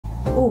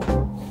Ooh,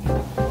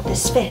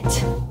 this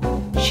fit.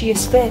 She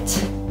is fit.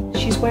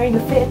 She's wearing the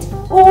fit.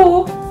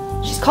 Ooh,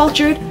 she's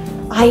cultured.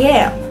 I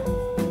am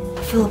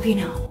a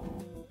Filipino.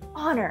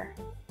 Honor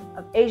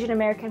of Asian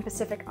American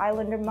Pacific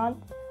Islander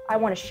Month, I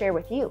want to share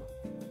with you.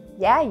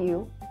 Yeah,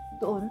 you.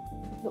 Doon.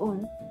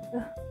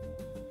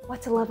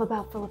 What to love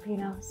about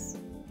Filipinos.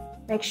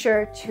 Make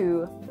sure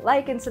to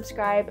like and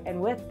subscribe,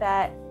 and with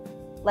that,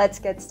 let's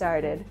get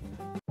started.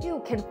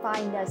 You can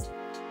find us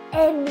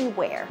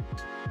anywhere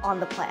on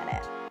the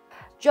planet.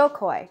 Jo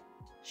Koy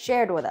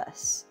shared with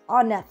us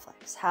on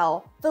Netflix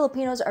how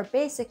Filipinos are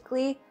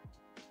basically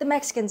the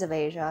Mexicans of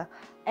Asia,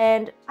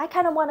 and I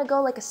kind of want to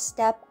go like a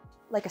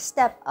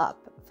step up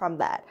from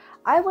that.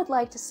 I would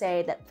like to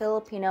say that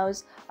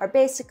Filipinos are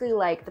basically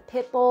like the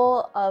pit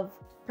bull of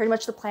pretty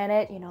much the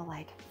planet, you know,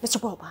 like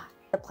Mr. Worldwide.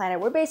 The planet,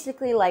 we're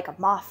basically like a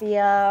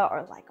mafia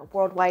or like a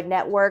worldwide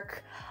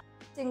network.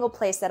 Single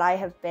place that I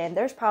have been,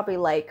 there's probably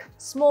like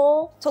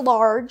small to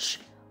large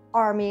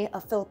army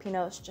of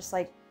Filipinos just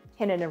like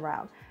hidden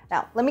around.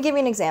 Now, let me give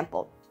you an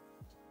example.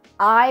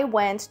 I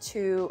went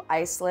to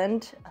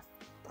Iceland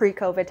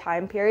pre-COVID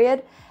time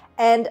period,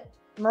 and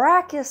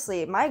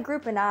miraculously, my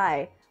group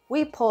and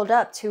we pulled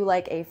up to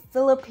like a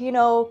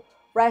Filipino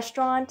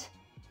restaurant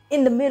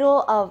in the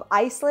middle of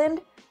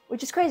Iceland,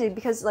 which is crazy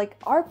because like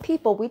our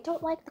people, we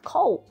don't like the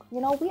cold.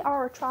 You know, we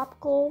are a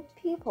tropical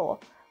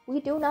people. We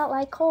do not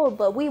like cold,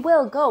 but we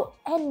will go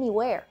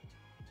anywhere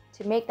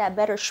to make that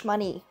better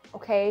shmoney,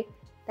 okay?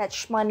 That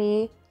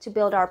shmoney to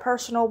build our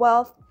personal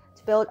wealth,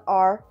 to build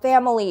our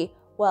family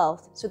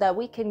wealth so that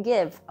we can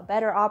give a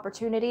better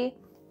opportunity,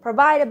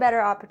 provide a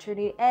better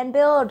opportunity, and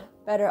build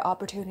better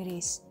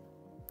opportunities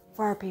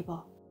for our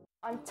people.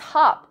 On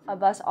top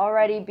of us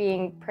already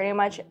being pretty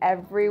much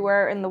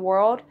everywhere in the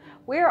world,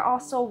 we are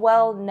also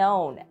well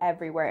known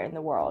everywhere in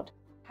the world.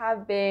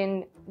 Have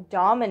been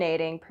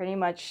dominating pretty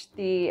much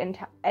the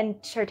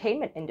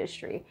entertainment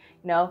industry.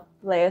 You know,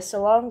 Lea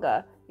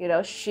Salonga, you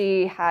know,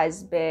 she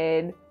has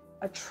been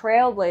a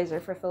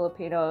trailblazer for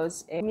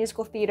Filipinos in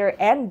musical theater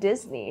and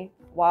Disney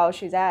while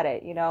she's at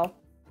it, you know.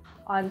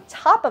 On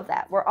top of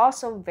that, we're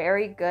also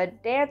very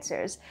good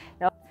dancers.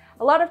 You know,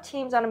 a lot of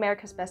teams on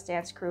America's Best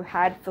Dance Crew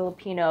had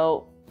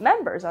Filipino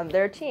members on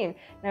their team.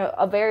 Now,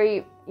 a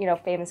very,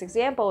 famous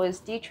example is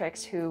Dietrich,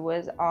 who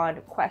was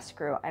on Quest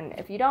Crew. And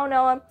if you don't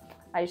know him,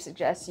 I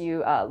suggest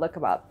you look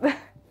him up.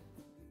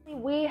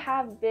 We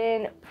have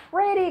been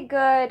pretty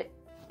good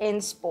in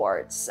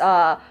sports.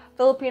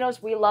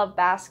 Filipinos, we love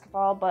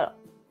basketball, but,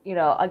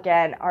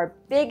 again, our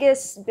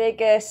biggest,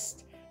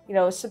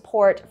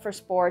 support for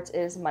sports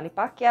is Manny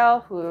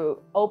Pacquiao, who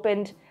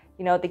opened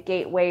the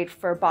gateway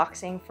for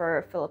boxing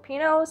for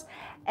Filipinos.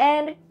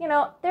 And,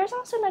 there's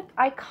also an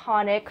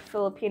iconic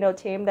Filipino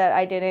team that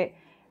I didn't,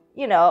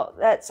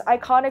 that's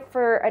iconic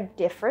for a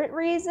different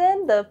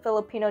reason, the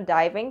Filipino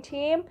diving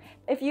team.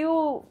 If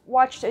you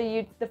watched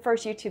the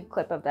first YouTube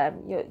clip of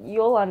them,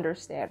 you'll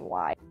understand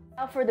why.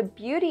 Now for the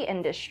beauty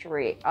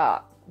industry,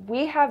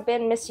 we have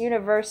been Miss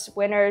Universe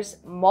winners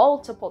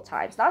multiple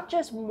times, not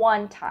just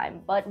one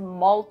time, but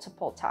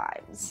multiple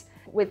times.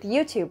 With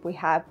YouTube, we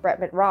have Brett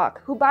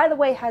McRock, who, by the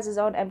way, has his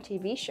own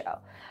MTV show.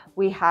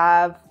 We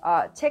have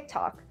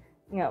TikTok,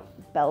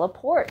 Bella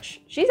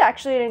Porch. She's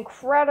actually an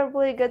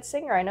incredibly good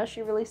singer. I know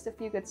she released a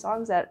few good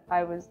songs that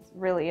I was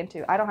really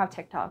into. I don't have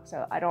TikTok,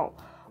 so I don't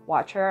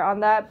watch her on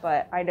that,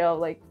 but I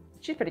know,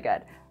 she's pretty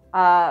good.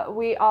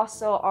 We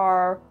also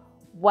are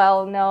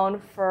well known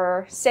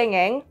for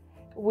singing.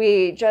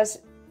 We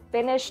just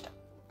finished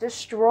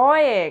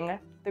destroying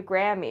the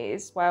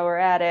Grammys while we're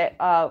at it.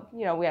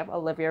 We have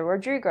Olivia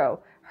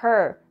Rodrigo,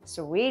 her,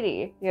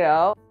 Saweetie,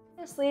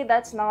 Obviously,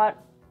 that's not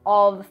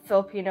all the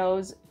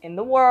Filipinos in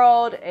the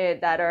world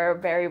that are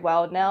very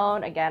well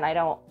known. Again, I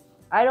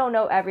don't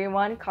know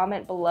everyone.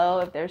 Comment below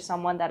if there's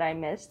someone that I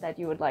missed that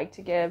you would like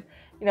to give,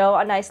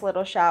 a nice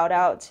little shout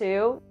out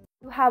to.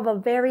 You have a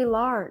very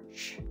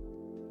large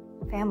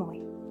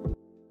family.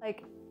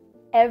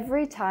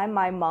 Every time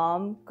my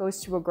mom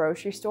goes to a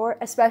grocery store,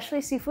 especially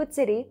Seafood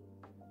City,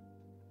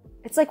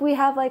 it's like we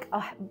have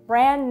a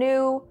brand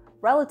new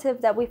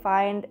relative that we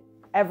find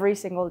every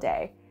single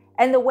day.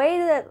 And the way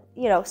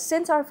that,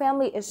 since our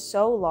family is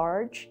so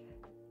large,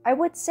 I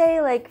would say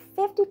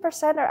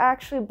 50% are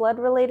actually blood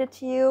related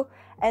to you,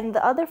 and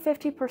the other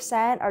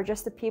 50% are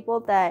just the people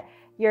that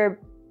your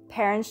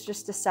parents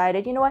just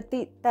decided, you know what,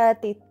 tita,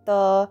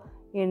 tito,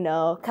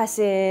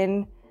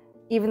 cousin,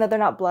 even though they're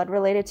not blood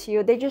related to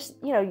you, they just,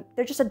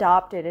 they're just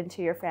adopted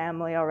into your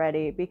family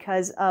already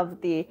because of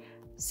the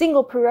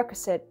single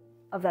prerequisite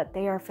of that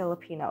they are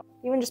Filipino.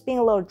 Even just being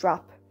a little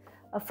drop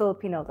of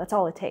Filipino, that's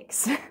all it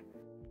takes.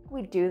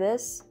 We do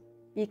this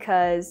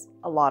because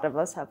a lot of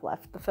us have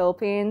left the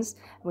Philippines.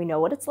 We know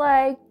what it's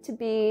like to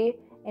be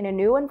in a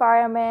new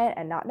environment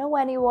and not know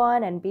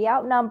anyone and be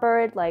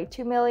outnumbered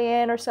 2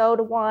 million or so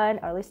to 1,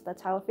 or at least that's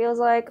how it feels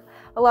like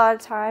a lot of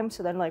times.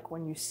 So then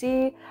when you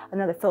see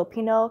another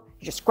Filipino,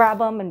 you just grab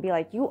them and be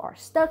like, you are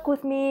stuck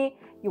with me.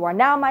 You are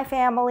now my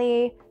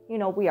family.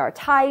 We are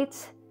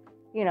tight.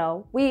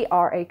 We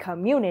are a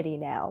community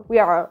now. We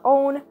are our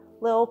own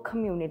little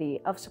community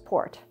of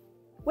support,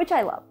 which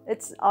I love.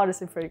 It's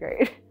honestly pretty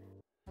great.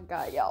 Oh my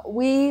God, y'all,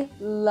 we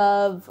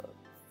love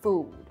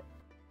food.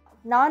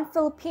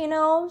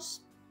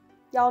 Non-Filipinos,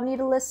 y'all need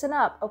to listen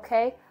up,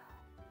 okay?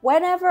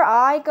 Whenever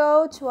I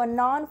go to a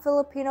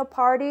non-Filipino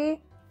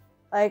party,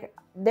 like,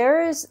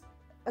 there is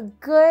a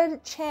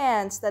good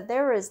chance that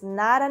there is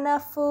not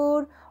enough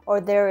food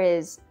or there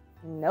is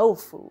no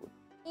food.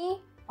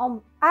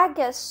 I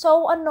get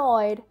so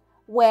annoyed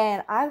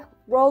when I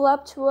roll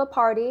up to a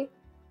party,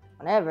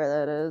 whenever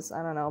that is,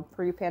 I don't know,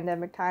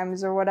 pre-pandemic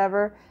times or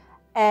whatever,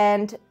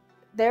 and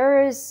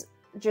there is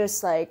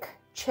just like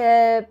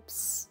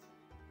chips,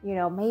 you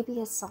know, maybe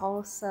a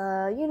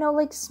salsa, you know,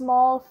 like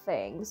small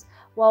things.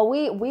 Well,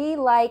 we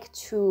like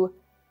to,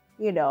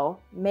 you know,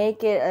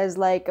 make it as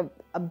like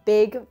a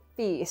big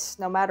feast,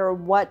 no matter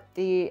what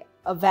the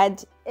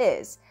event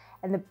is.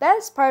 And the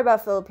best part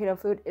about Filipino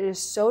food, it is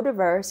so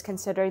diverse,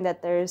 considering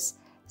that there's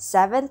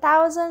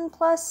 7,000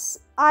 plus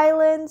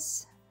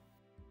islands.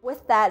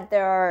 With that,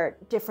 there are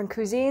different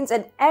cuisines,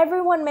 and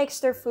everyone makes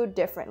their food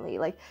differently.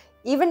 Like,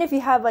 even if you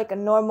have like a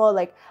normal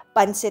like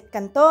pancit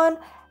canton,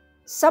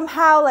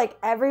 somehow like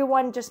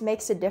everyone just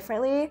makes it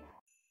differently.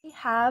 We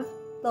have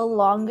the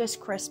longest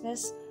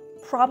Christmas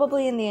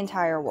probably in the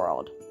entire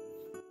world.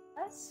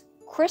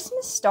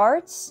 Christmas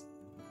starts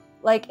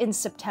like in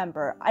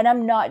September, and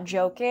I'm not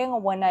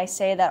joking when I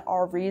say that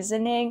our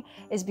reasoning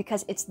is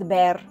because it's the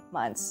bear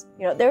months.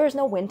 You know, there is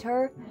no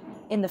winter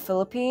in the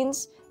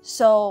Philippines,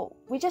 so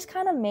we just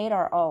kind of made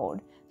our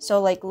own.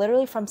 So like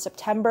literally from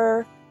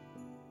September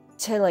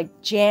to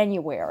like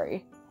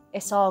January,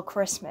 it's all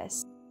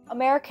Christmas.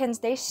 Americans,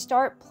 they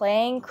start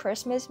playing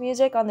Christmas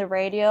music on the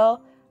radio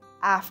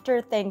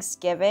after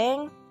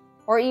Thanksgiving,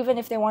 or even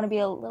if they want to be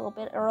a little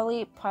bit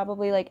early,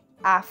 probably like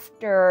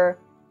after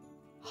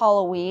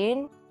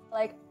Halloween.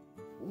 Like,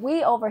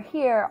 we over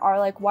here are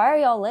like, why are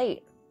y'all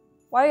late?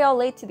 Why are y'all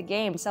late to the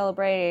game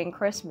celebrating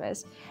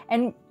Christmas?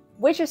 And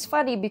which is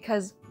funny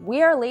because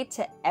we are late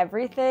to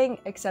everything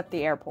except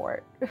the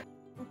airport.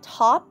 On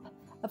top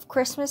of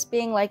Christmas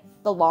being like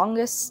the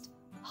longest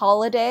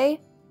holiday,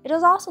 it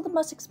is also the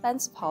most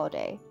expensive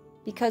holiday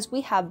because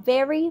we have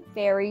very,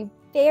 very,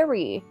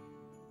 very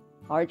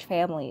large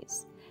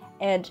families.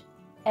 And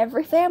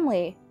every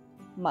family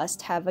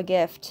must have a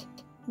gift.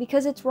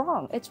 Because it's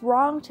wrong. It's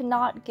wrong to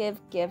not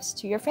give gifts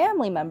to your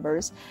family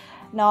members.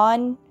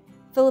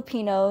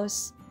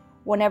 Non-Filipinos,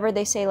 whenever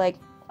they say like,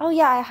 oh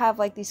yeah, I have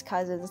like these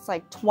cousins, it's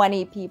like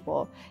 20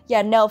 people.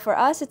 Yeah, no, for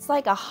us, it's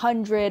like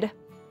 100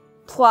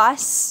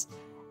 plus,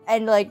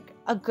 and like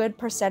a good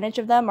percentage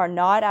of them are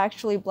not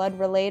actually blood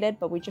related,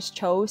 but we just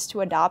chose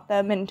to adopt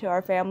them into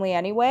our family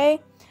anyway.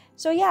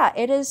 So yeah,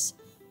 it is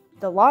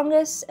the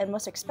longest and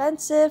most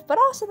expensive, but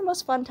also the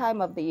most fun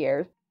time of the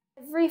year.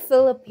 Every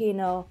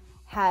Filipino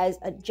has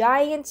a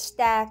giant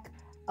stack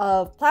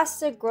of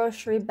plastic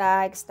grocery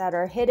bags that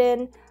are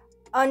hidden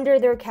under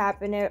their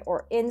cabinet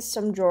or in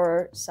some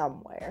drawer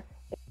somewhere.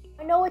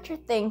 I know what you're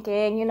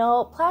thinking, you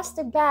know,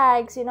 plastic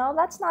bags, you know,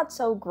 that's not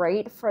so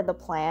great for the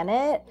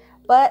planet,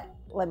 but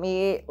let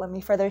me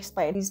further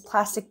explain. These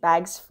plastic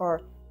bags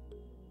for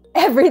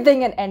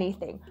everything and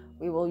anything.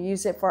 We will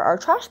use it for our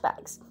trash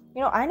bags.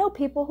 You know, I know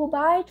people who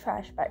buy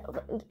trash bags,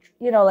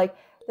 you know, like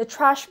the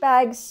trash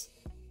bags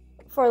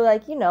for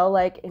like, you know,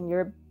 like in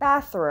your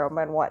bathroom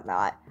and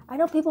whatnot. I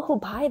know people who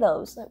buy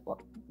those. Like,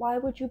 why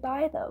would you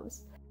buy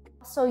those?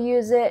 Also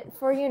use it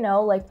for, you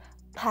know, like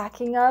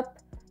packing up,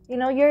 you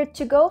know, your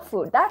to-go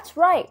food. That's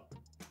right.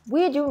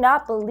 We do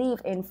not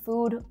believe in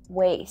food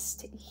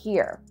waste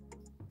here.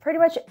 Pretty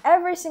much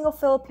every single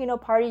Filipino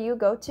party you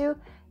go to,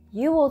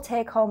 you will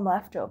take home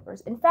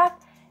leftovers. In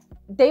fact,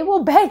 they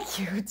will beg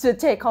you to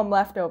take home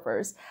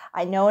leftovers.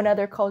 I know in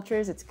other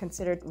cultures it's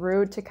considered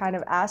rude to kind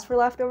of ask for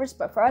leftovers,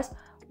 but for us,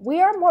 we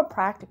are more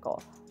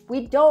practical.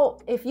 We don't,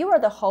 if you are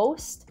the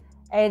host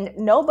and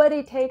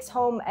nobody takes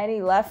home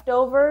any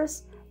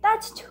leftovers,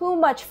 that's too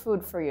much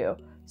food for you.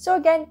 So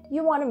again,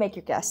 you want to make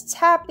your guests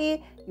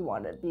happy, you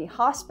want to be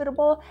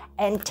hospitable,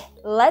 and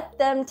let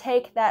them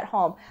take that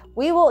home.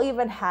 We will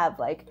even have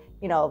like,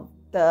 you know,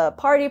 the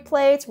party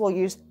plates, we'll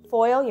use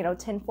foil, you know,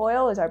 tin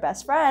foil is our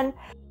best friend.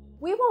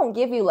 We won't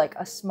give you like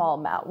a small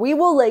amount. We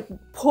will like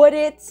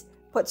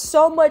put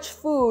so much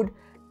food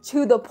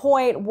to the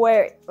point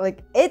where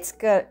like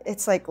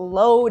it's like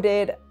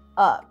loaded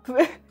up.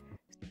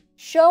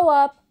 Show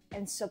up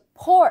and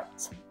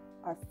support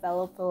our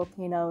fellow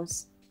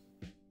Filipinos.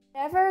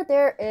 Whenever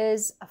there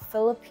is a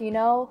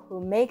Filipino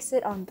who makes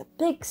it on the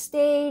big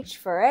stage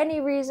for any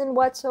reason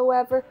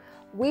whatsoever,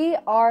 we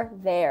are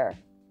there.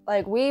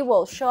 Like, we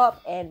will show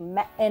up in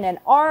an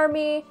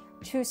army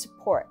to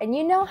support. And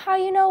you know how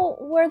you know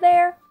we're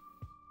there?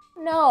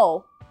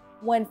 No,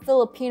 when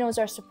Filipinos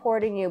are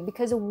supporting you,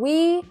 because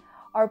we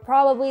are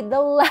probably the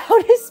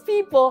loudest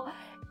people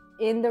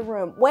in the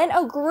room. When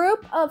a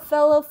group of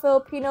fellow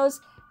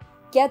Filipinos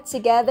get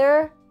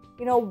together,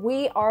 you know,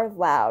 we are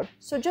loud.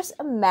 So just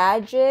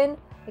imagine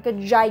like a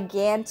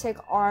gigantic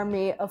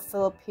army of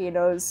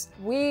Filipinos.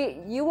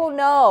 You will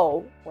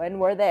know when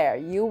we're there.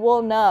 You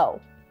will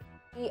know.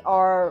 We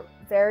are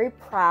very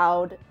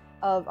proud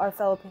of our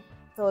fellow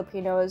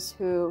Filipinos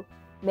who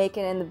make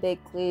it in the big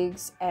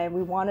leagues, and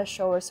we want to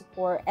show our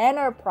support and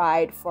our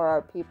pride for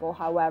our people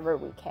however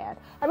we can.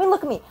 I mean,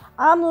 look at me.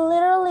 I'm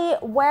literally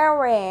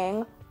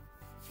wearing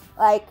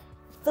like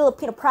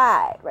Filipino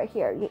pride right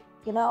here,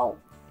 you know?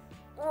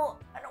 Oh,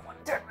 I don't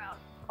want to turn around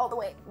all the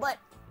way, but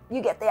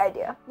you get the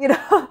idea, you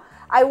know?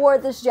 I wore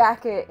this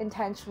jacket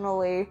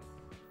intentionally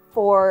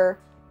for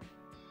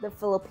the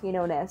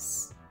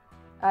Filipino-ness.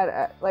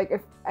 Like,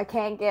 if I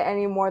can't get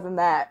any more than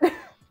that. Made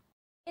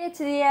it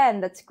to the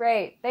end. That's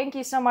great. Thank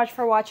you so much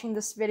for watching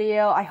this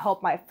video. I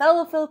hope my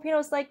fellow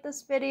Filipinos like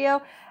this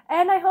video,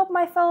 and I hope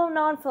my fellow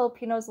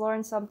non-Filipinos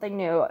learned something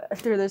new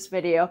through this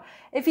video.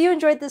 If you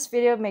enjoyed this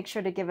video, make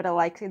sure to give it a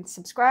like and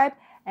subscribe,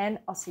 and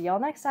I'll see y'all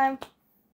next time.